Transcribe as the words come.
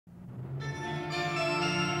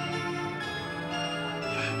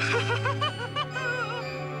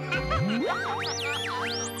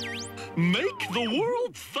Make the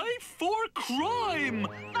world safe for crime!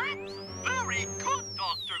 That's very good,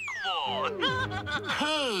 Dr. Claw.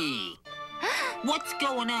 Hey! What's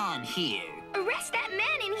going on here? Arrest that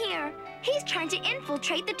man in here. He's trying to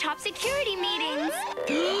infiltrate the top security meetings.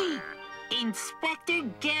 Inspector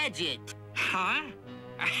Gadget. Huh?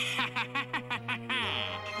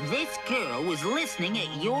 This girl was listening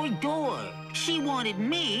at your door. She wanted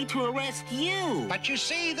me to arrest you. But you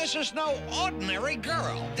see, this is no ordinary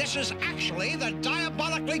girl. This is actually the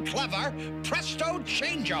diabolically clever Presto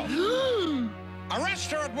Chango.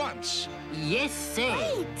 Arrest her at once. Yes, sir.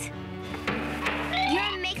 Wait!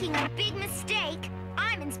 You're making a big mistake.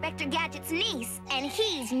 I'm Inspector Gadget's niece, and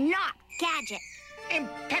he's not Gadget.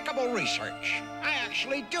 Impeccable research. I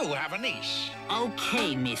actually do have a niece.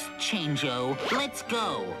 Okay, Miss Chango, let's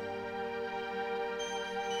go.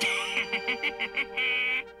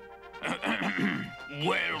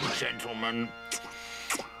 Well, gentlemen,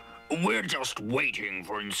 we're just waiting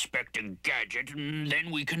for Inspector Gadget, and then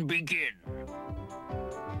we can begin.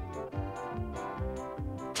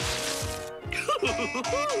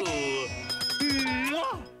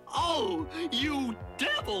 Oh, you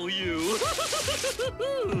devil, you!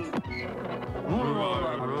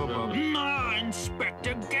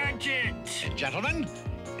 Inspector Gadget! Gentlemen.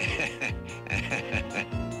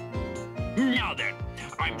 Now then,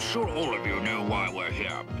 I'm sure all of you know why we're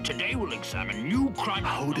here. Today we'll examine new crime.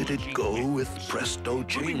 How did it go with Presto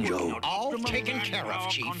Chango? All taken care of,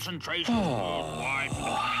 Chief. Concentration worldwide for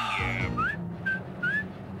the coming year.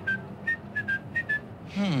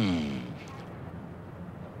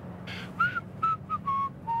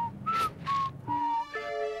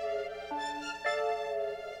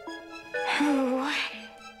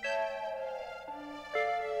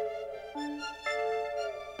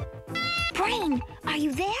 Brain, are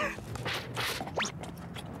you there?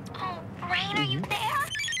 Oh, Brain, are you there?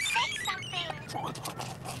 Say something.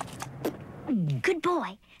 Good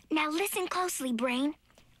boy. Now listen closely, Brain.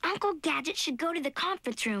 Uncle Gadget should go to the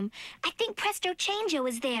conference room. I think Presto Chango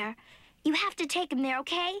is there. You have to take him there,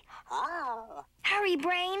 okay? Oh. Hurry,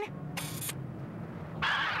 Brain.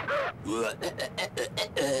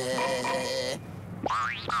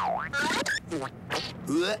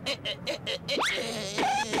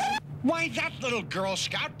 Why, that little Girl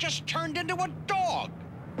Scout just turned into a dog.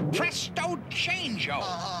 Presto Chango.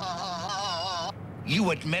 You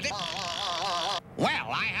admit it? Well,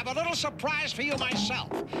 I have a little surprise for you myself.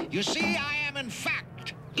 You see, I am, in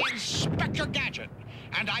fact, Inspector Gadget,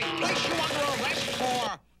 and I place you under arrest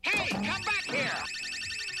for... Hey, come back here!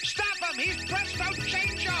 Stop him! He's Presto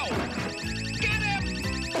Chango! Get him!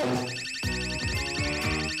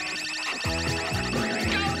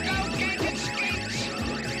 Go, Gadget Skeets!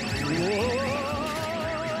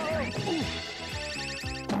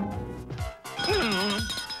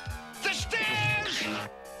 The stairs!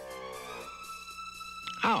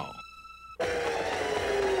 Oh.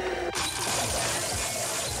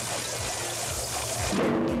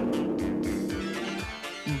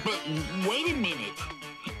 But wait a minute.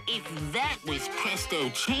 If that was Presto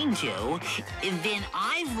Chango, then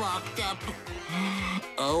I've locked up...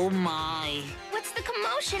 Oh, my. What's the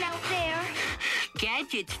commotion out there?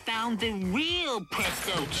 Gadget's found the real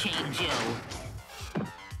Presto Chango.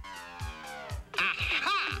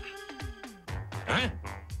 Aha! Huh?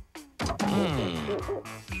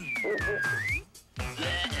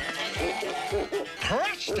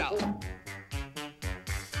 Presto!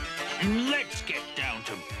 Let's get down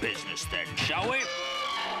to business then, shall we?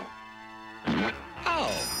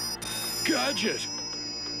 Oh. Gadget!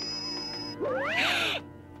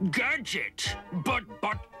 Gadget! But...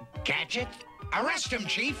 Gadget? Arrest him,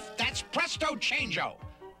 Chief. That's Presto Chango.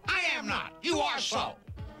 I am not. You are so.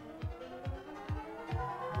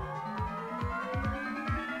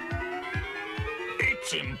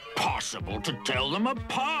 It's impossible to tell them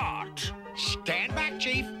apart. Stand back,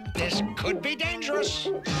 Chief. This could be dangerous.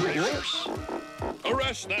 Whoops.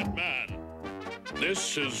 Arrest that man.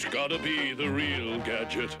 This has got to be the real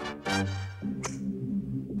Gadget.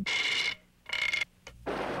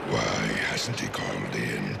 Why hasn't he called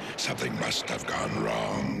in? Something must have gone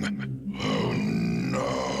wrong. Oh, no.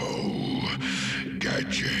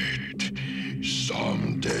 Gadget,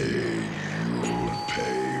 someday you'll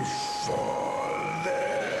pay for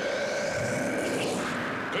this.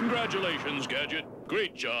 Congratulations, Gadget.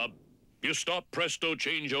 Great job. You stopped Presto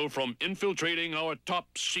Chango from infiltrating our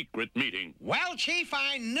top-secret meeting. Well, Chief,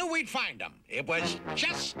 I knew we'd find him. It was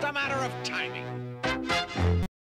just a matter of timing.